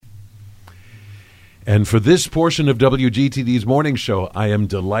And for this portion of WGTD's morning show, I am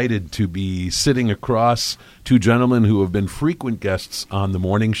delighted to be sitting across two gentlemen who have been frequent guests on the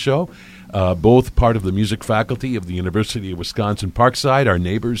morning show, both part of the music faculty of the University of Wisconsin-Parkside, our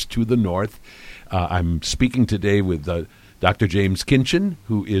neighbors to the north. I'm speaking today with Dr. James Kinchen,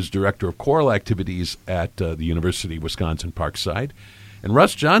 who is Director of Choral Activities at the University of Wisconsin-Parkside. And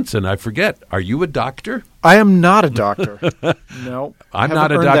Russ Johnson, I forget, are you a doctor? I am not a doctor. No, I'm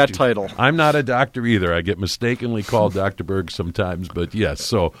not a doctor. That title. I'm not a doctor either. I get mistakenly called Dr. Berg sometimes, but yes.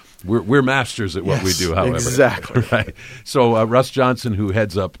 So we're masters at what we do. However, exactly. Right. So Russ Johnson, who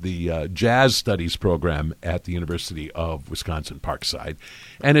heads up the Jazz Studies program at the University of Wisconsin-Parkside,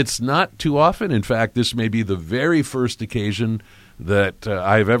 and it's not too often. In fact, this may be the very first occasion that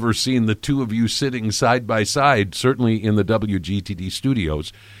I've ever seen the two of you sitting side by side, certainly in the WGTD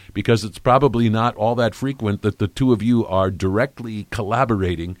studios, because it's probably not all that frequent that the two of you are directly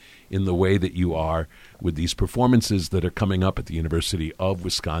collaborating in the way that you are with these performances that are coming up at the University of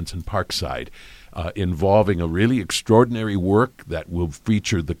Wisconsin-Parkside, involving a really extraordinary work that will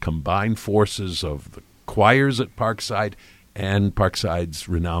feature the combined forces of the choirs at Parkside and Parkside's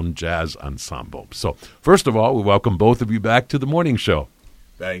renowned jazz ensemble. So, first of all, we welcome both of you back to the morning show.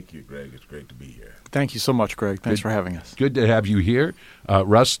 Thank you, Greg. It's great to be here. Thank you so much, Greg. Thanks for having us. Good to have you here.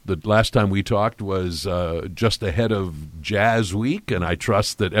 Russ, the last time we talked was just ahead of Jazz Week, and I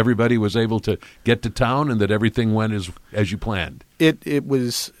trust that everybody was able to get to town and that everything went as you planned. It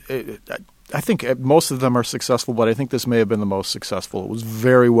was... I think most of them are successful, but I think this may have been the most successful. It was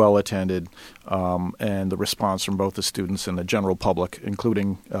very well attended, and the response from both the students and the general public,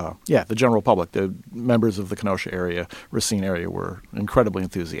 including, the general public, the members of the Kenosha area, Racine area, were incredibly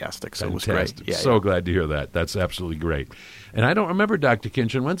enthusiastic. So Fantastic. It was great. So glad to hear that. That's absolutely great. And I don't remember, Dr.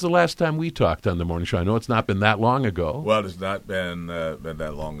 Kinchen, when's the last time we talked on the morning show? I know it's not been that long ago. Well, it's not been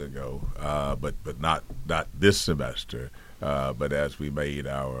that long ago, but not this semester. But as we made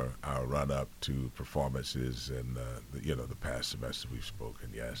our run up to performances and the past semester we've spoken,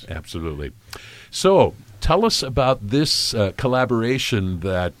 yes, absolutely. So tell us about this collaboration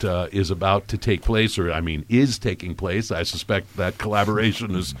that is about to take place, is taking place. I suspect that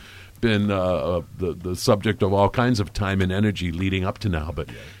collaboration has been the subject of all kinds of time and energy leading up to now. But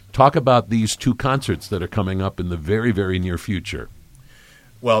talk about these two concerts that are coming up in the very, very near future.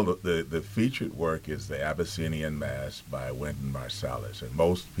 Well, the featured work is the Abyssinian Mass by Wynton Marsalis, and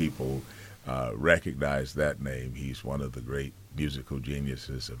most people recognize that name. He's one of the great musical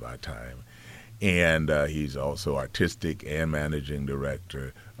geniuses of our time, and he's also artistic and managing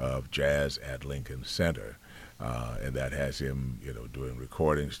director of jazz at Lincoln Center, and that has him, doing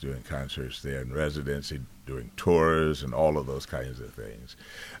recordings, doing concerts there in residency, doing tours, and all of those kinds of things.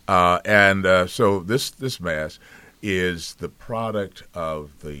 So this Mass is the product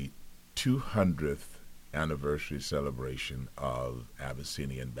of the 200th anniversary celebration of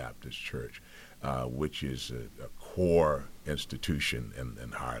Abyssinian Baptist Church, which is a core institution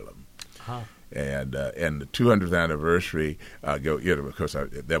in Harlem. Huh. And the 200th anniversary, because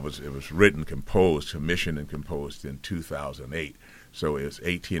it was written, commissioned and composed in 2008. So it was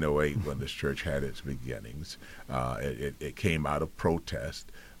 1808 when this church had its beginnings. It came out of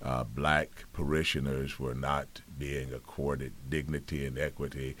protest. Black parishioners were not being accorded dignity and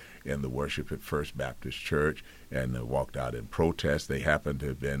equity in the worship at First Baptist Church, and walked out in protest. They happened to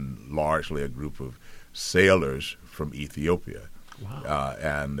have been largely a group of sailors from Ethiopia. Wow.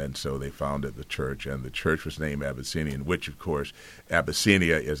 And so they founded the church, and the church was named Abyssinian, which, of course,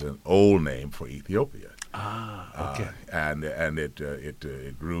 Abyssinia is an old name for Ethiopia. Ah, okay. And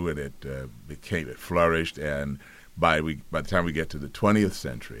it grew, and it flourished, and by the time we get to the 20th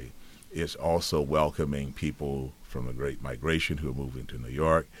century, it's also welcoming people from a great migration who are moving to New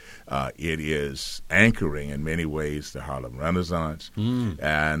York. It is anchoring in many ways the Harlem Renaissance,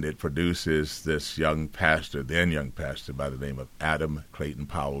 and it produces this then young pastor by the name of Adam Clayton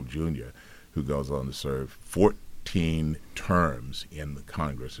Powell, Jr., who goes on to serve 14 terms in the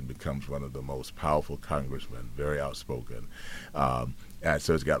Congress and becomes one of the most powerful congressmen, very outspoken. And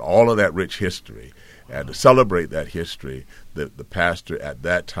so it's got all of that rich history. And to celebrate that history, the pastor at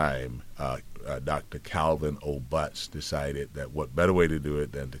that time, Dr. Calvin O. Butts, decided that what better way to do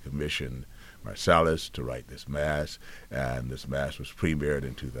it than to commission Marsalis to write this Mass. And this Mass was premiered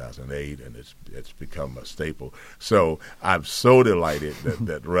in 2008, and it's become a staple. So I'm so delighted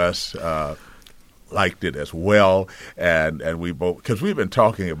that Russ liked it as well, and we both, because we've been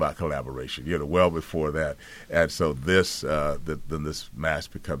talking about collaboration, well before that, and so this then this Mass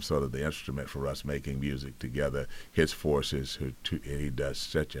becomes sort of the instrument for us making music together. His forces, and he does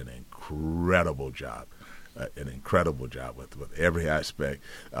such an incredible job an incredible job with every aspect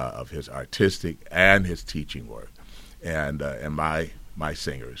of his artistic and his teaching work, and my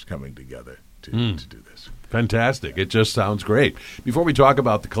singers coming together to do this. Fantastic. It just sounds great. Before we talk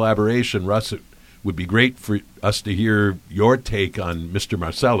about the collaboration, Russ, it would be great for us to hear your take on Mr.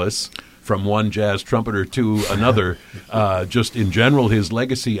 Marsalis, from one jazz trumpeter to another, just in general, his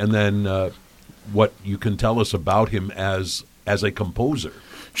legacy, and then what you can tell us about him as a composer.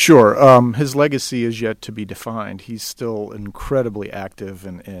 Sure. His legacy is yet to be defined. He's still incredibly active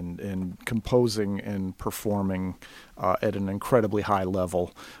in composing and performing at an incredibly high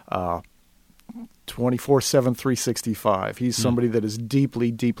level, 24/7, 365. He's somebody that is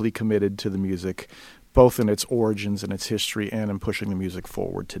deeply, deeply committed to the music, both in its origins and its history and in pushing the music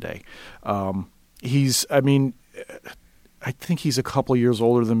forward today. I think he's a couple years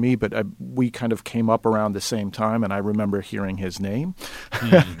older than me, but we kind of came up around the same time, and I remember hearing his name.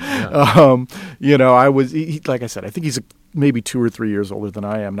 Like I said, I think he's maybe 2 or 3 years older than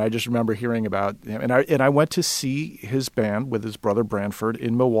I am, and I just remember hearing about him. And I went to see his band with his brother Branford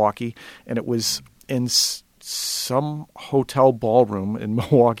in Milwaukee, and it was in some hotel ballroom in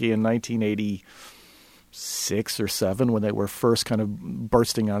Milwaukee in 1986 or 7 when they were first kind of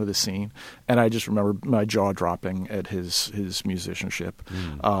bursting out of the scene, and I just remember my jaw dropping at his musicianship.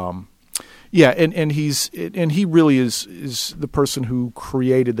 And he really is the person who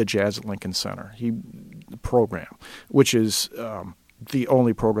created the Jazz at Lincoln Center program, which is the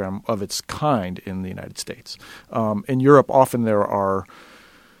only program of its kind in the United States. In Europe, often there are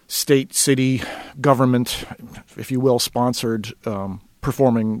state, city, government, if you will, sponsored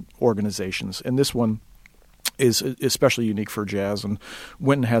performing organizations, and this one is especially unique for jazz, and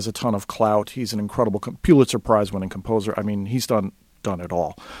Wynton has a ton of clout. He's an incredible Pulitzer Prize-winning composer. I mean, he's done it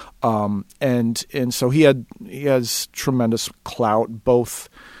all, and so he has tremendous clout both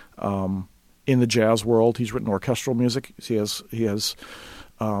in the jazz world. He's written orchestral music. He has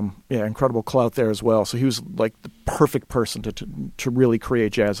incredible clout there as well. So he was like the perfect person to really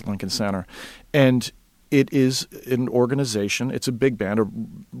create Jazz at Lincoln Center, and it is an organization. It's a big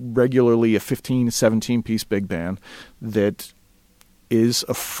band, regularly a 15, 17-piece big band that is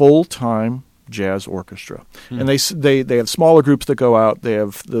a full-time jazz orchestra. And they have smaller groups that go out. They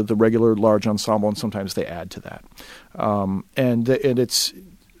have the regular large ensemble, and sometimes they add to that. And it's,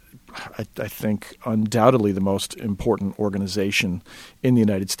 I think, undoubtedly the most important organization in the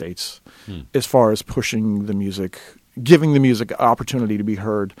United States as far as pushing the music, giving the music opportunity to be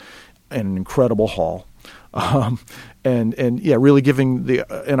heard in an incredible hall. Really giving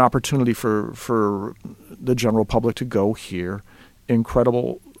an opportunity for the general public to go hear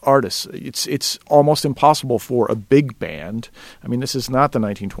incredible artists. It's almost impossible for a big band. I mean, this is not the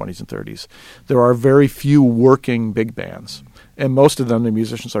 1920s and 30s. There are very few working big bands, and most of them, the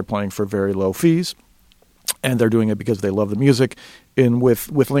musicians are playing for very low fees, and they're doing it because they love the music. And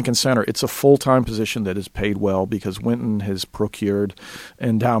with Lincoln Center, it's a full-time position that is paid well because Wynton has procured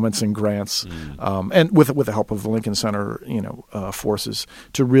endowments and grants, and with the help of the Lincoln Center, forces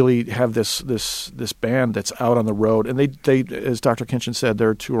to really have this band that's out on the road. And they, as Dr. Kinchen said,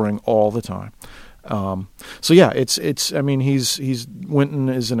 they're touring all the time. It's. I mean, Wynton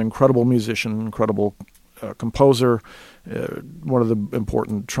is an incredible musician, incredible composer, one of the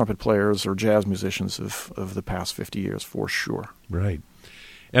important trumpet players or jazz musicians of the past 50 years, for sure. Right.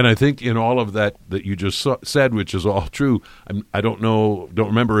 And I think in all of that you just said, which is all true, I don't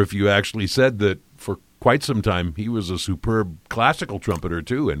remember if you actually said that for quite some time he was a superb classical trumpeter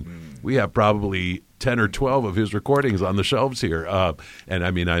too, and we have probably 10 or 12 of his recordings on the shelves here. And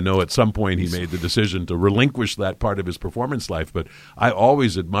I mean, I know at some point he made the decision to relinquish that part of his performance life, but I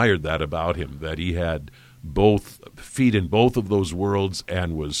always admired that about him, that he had both feet in both of those worlds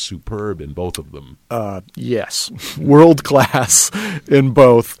and was superb in both of them. Yes, world class in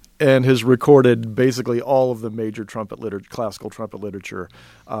both, and has recorded basically all of the major classical trumpet literature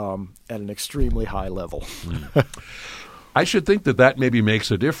at an extremely high level. I should think that maybe makes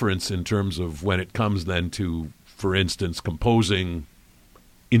a difference in terms of when it comes then to, for instance, composing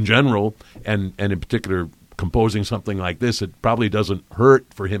in general, and in particular composing something like this. It probably doesn't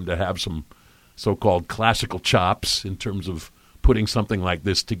hurt for him to have some so-called classical chops in terms of putting something like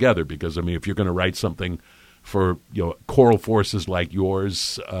this together, because I mean, if you're going to write something for choral forces like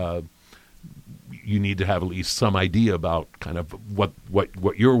yours, you need to have at least some idea about kind of what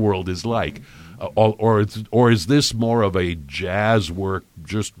your world is like, or is this more of a jazz work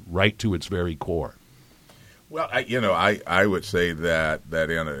just right to its very core? Well, I would say that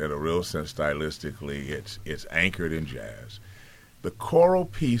in a real sense, stylistically, it's anchored in jazz. The choral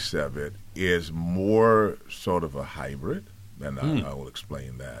piece of it is more sort of a hybrid, and I will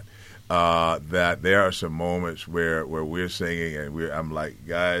explain that. that there are some moments where we're singing and I'm like,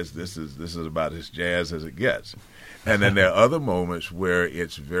 guys, this is about as jazz as it gets. And then there are other moments where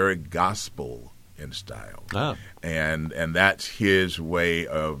it's very gospel in style. Oh. And that's his way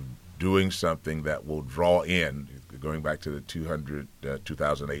of doing something that will draw in, going back to the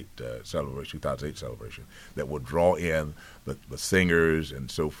 2008 celebration, that will draw in the singers and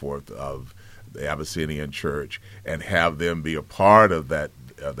so forth of the Abyssinian Church and have them be a part of that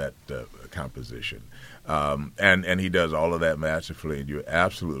composition. And he does all of that masterfully, and you're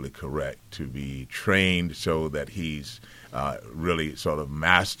absolutely correct to be trained so that he's really sort of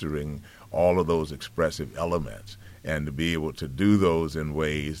mastering all of those expressive elements and to be able to do those in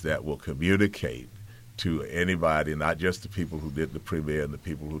ways that will communicate to anybody, not just the people who did the premiere and the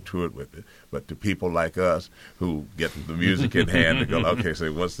people who toured with it, but to people like us who get the music in hand and go, okay,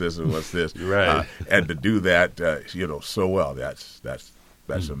 so what's this and what's this? Right. And to do that, so well, that's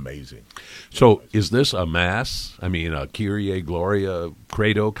amazing. So is this a mass? I mean, a Kyrie, Gloria,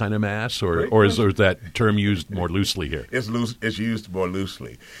 Credo kind of mass, or is that term used more loosely here? It's used more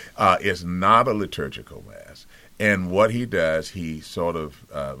loosely. It's not a liturgical mass. And what he does, he sort of,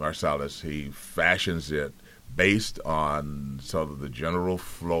 Marsalis, he fashions it based on sort of the general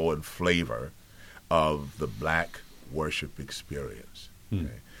flow and flavor of the black worship experience.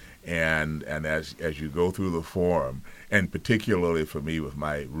 Okay? And as you go through the form, and particularly for me with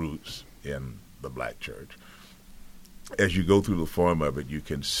my roots in the black church, as you go through the form of it, you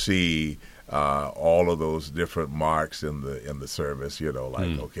can see all of those different marks in the service.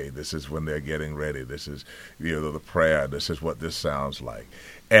 Okay, this is when they're getting ready. This is the prayer. This is what this sounds like,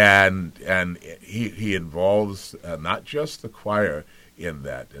 and he involves not just the choir in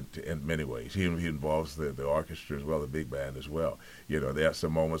that in many ways. He involves the orchestra as well, the big band as well. There are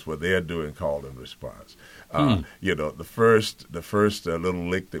some moments where they're doing call and response. The first little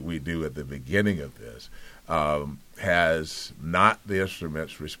lick that we do at the beginning of this has not the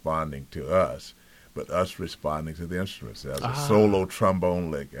instruments responding to us, but us responding to the instruments. There's a solo trombone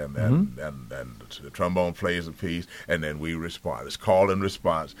lick, and then the trombone plays a piece, and then we respond. It's call and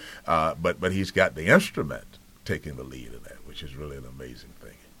response, but he's got the instrument taking the lead in that, which is really an amazing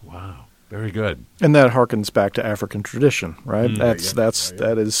thing. Wow, very good. And that harkens back to African tradition, right?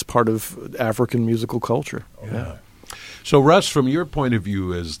 That is part of African musical culture. Oh, yeah. So, Russ, from your point of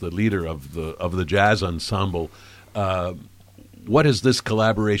view as the leader of the jazz ensemble, what has this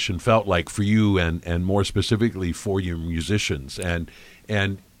collaboration felt like for you, and more specifically for your musicians? And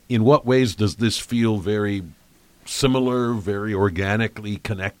in what ways does this feel very similar, very organically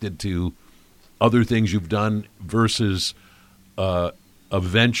connected to other things you've done versus a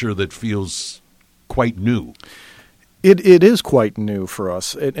venture that feels quite new? It is quite new for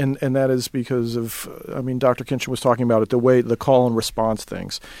us, and that is because of, Dr. Kinchen was talking about it, the call and response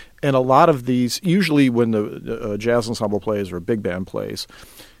things. And a lot of these, usually when the jazz ensemble plays or a big band plays,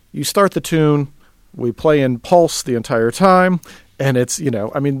 you start the tune, we play in pulse the entire time, and it's,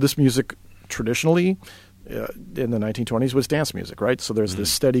 this music traditionally in the 1920s was dance music, right? So there's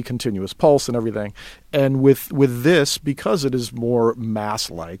this steady, continuous pulse and everything. And with this, because it is more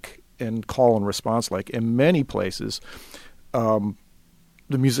mass-like, and call and response like in many places, the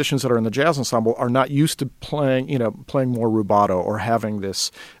musicians that are in the jazz ensemble are not used to playing more rubato or having this,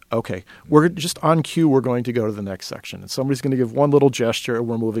 okay, we're just on cue, we're going to go to the next section. And somebody's going to give one little gesture and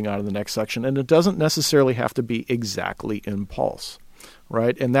we're moving on to the next section. And it doesn't necessarily have to be exactly in pulse,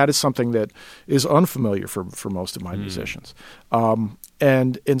 right? And that is something that is unfamiliar for most of my musicians. And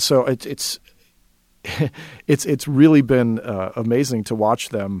so it's really been amazing to watch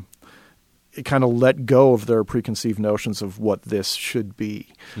them kind of let go of their preconceived notions of what this should be.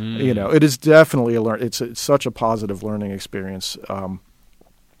 It is definitely it's such a positive learning experience. I'm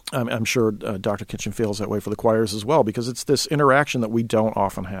sure Dr. Kinchen feels that way for the choirs as well, because it's this interaction that we don't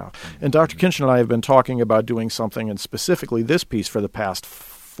often have. And Dr. Kinchen and I have been talking about doing something, and specifically this piece, for the past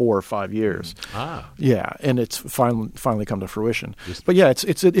 4 or 5 years. Yeah, and it's finally come to fruition. But yeah,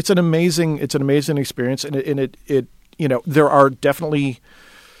 it's an amazing experience, and it there are definitely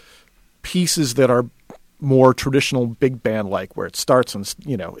pieces that are more traditional big band like, where it starts and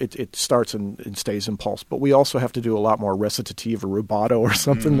it starts and stays in pulse. But we also have to do a lot more recitative or rubato or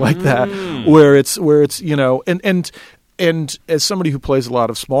something like that, where it's And as somebody who plays a lot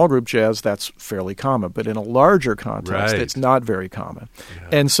of small group jazz, that's fairly common. But in a larger context, Right. it's not very common.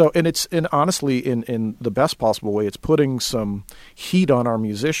 Yeah. And honestly, in the best possible way, it's putting some heat on our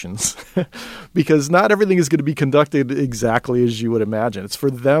musicians because not everything is going to be conducted exactly as you would imagine. It's for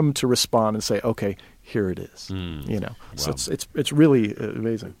them to respond and say, okay, here it is. So it's really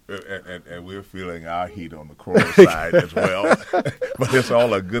amazing. And we're feeling our heat on the choral side as well. But it's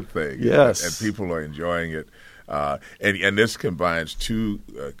all a good thing. Yes. And people are enjoying it. And this combines two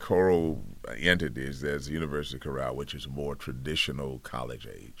choral entities. There's the University Chorale, which is more traditional college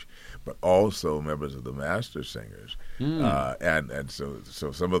age, but also members of the Master Singers. And so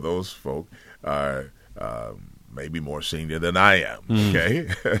some of those folk are maybe more senior than I am, okay?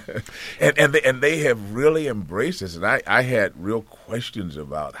 and they have really embraced this. And I had real questions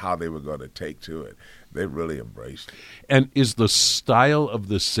about how they were going to take to it. They really embraced it. And is the style of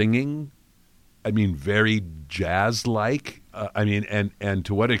the singing, very jazz-like? And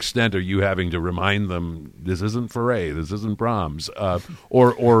to what extent are you having to remind them this isn't Fauré, this isn't Brahms,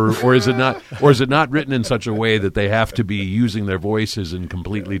 or is it not? Or is it not written in such a way that they have to be using their voices in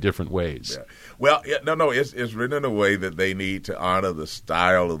completely different ways? Yeah. Well, it's written in a way that they need to honor the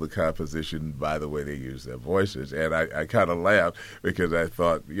style of the composition by the way they use their voices. And I kind of laughed because I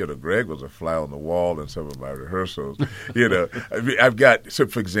thought, Greg was a fly on the wall in some of my rehearsals. I've got,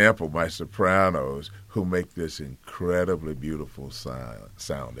 for example, my sopranos who make this incredibly beautiful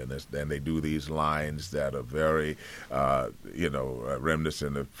sound. And they do these lines that are very,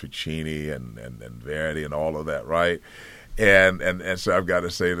 reminiscent of Puccini and Verdi and all of that, right? And so I've got to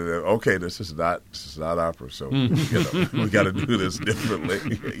say to them, okay, this is not opera, so we got to do this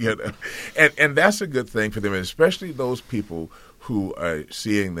differently, and that's a good thing for them, and especially those people who are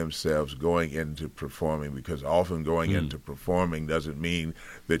seeing themselves going into performing, because often going into performing doesn't mean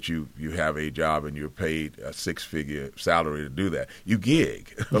that you have a job and you're paid a six-figure salary to do that. You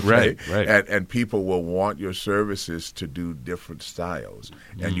gig, okay? Right. And people will want your services to do different styles,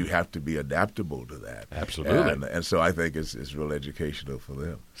 and you have to be adaptable to that. Absolutely. And so I think it's real educational for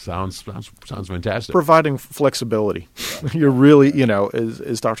them. Sounds fantastic. Providing flexibility. You're really,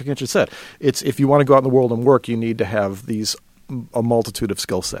 as Dr. Kinchen said, it's if you want to go out in the world and work, you need to have a multitude of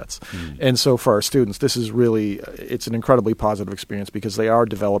skill sets. And so for our students, this is really, it's an incredibly positive experience because they are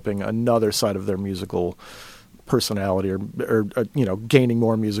developing another side of their musical personality or gaining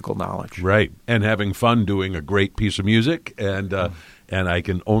more musical knowledge. Right. And having fun doing a great piece of music. And I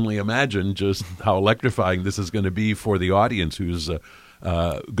can only imagine just how electrifying this is going to be for the audience who's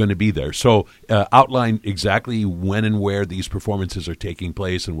going to be there. So outline exactly when and where these performances are taking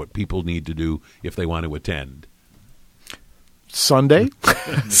place and what people need to do if they want to attend. Sunday,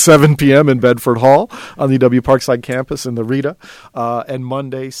 7 p.m. in Bedford Hall on the UW-Parkside campus in the Rita, and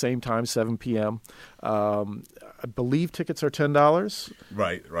Monday, same time, 7 p.m. I believe tickets are $10.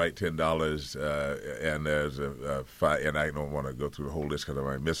 Right, $10, and there's a five. And I don't want to go through the whole list because I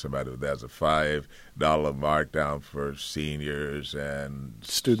might miss somebody. But there's a $5 markdown for seniors and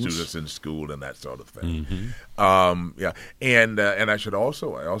students in school and that sort of thing. And I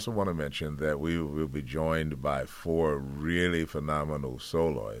also want to mention that we will be joined by 4 really phenomenal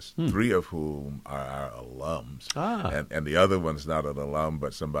soloists, 3 of whom are our alums, and the other one's not an alum,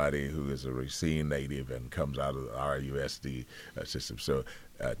 but somebody who is a Racine native and comes out of the RUSD system. So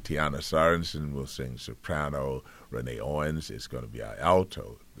Tiana Sorensen will sing soprano. Renee Owens is going to be our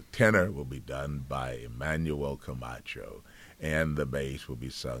alto. The tenor will be done by Emmanuel Camacho, and the bass will be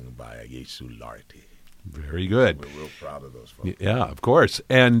sung by Yesu Larty. Very good. We're real proud of those folks. Yeah, of course.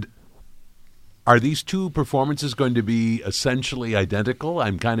 And are these 2 performances going to be essentially identical?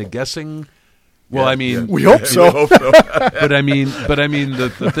 I'm kind of guessing. Well, we hope so. But I mean,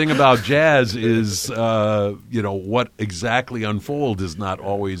 the thing about jazz is, what exactly unfolds is not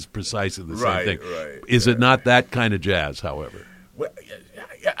always precisely the same thing. Right. Is it not that kind of jazz, however? Well,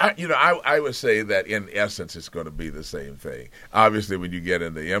 I would say that in essence it's going to be the same thing. Obviously, when you get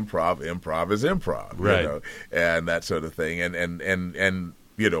into improv is improv, right? And that sort of thing, and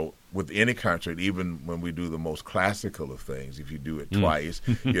with any concert, even when we do the most classical of things, if you do it twice,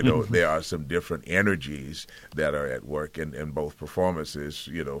 there are some different energies that are at work in both performances,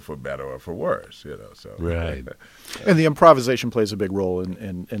 for better or for worse, So right. And the improvisation plays a big role,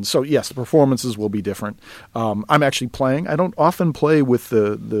 and so yes, the performances will be different. I'm actually playing. I don't often play with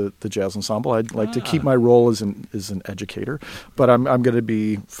the jazz ensemble. I'd like to keep my role as an educator, but I'm going to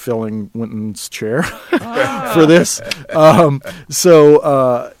be filling Wynton's chair for this.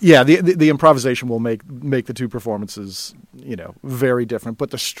 The improvisation will make the 2 performances, very different, but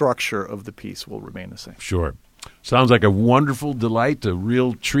the structure of the piece will remain the same. Sure. Sounds like a wonderful delight, a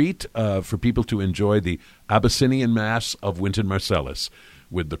real treat for people to enjoy the Abyssinian Mass of Wynton Marsalis,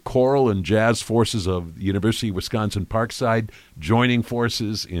 with the choral and jazz forces of the University of Wisconsin-Parkside joining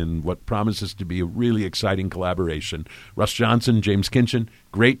forces in what promises to be a really exciting collaboration. Russ Johnson, James Kinchen,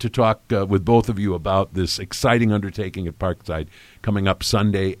 great to talk with both of you about this exciting undertaking at Parkside coming up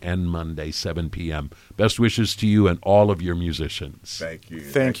Sunday and Monday, 7 p.m. Best wishes to you and all of your musicians. Thank you.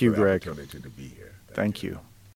 Thank you, Greg. Opportunity to be here. Thank you.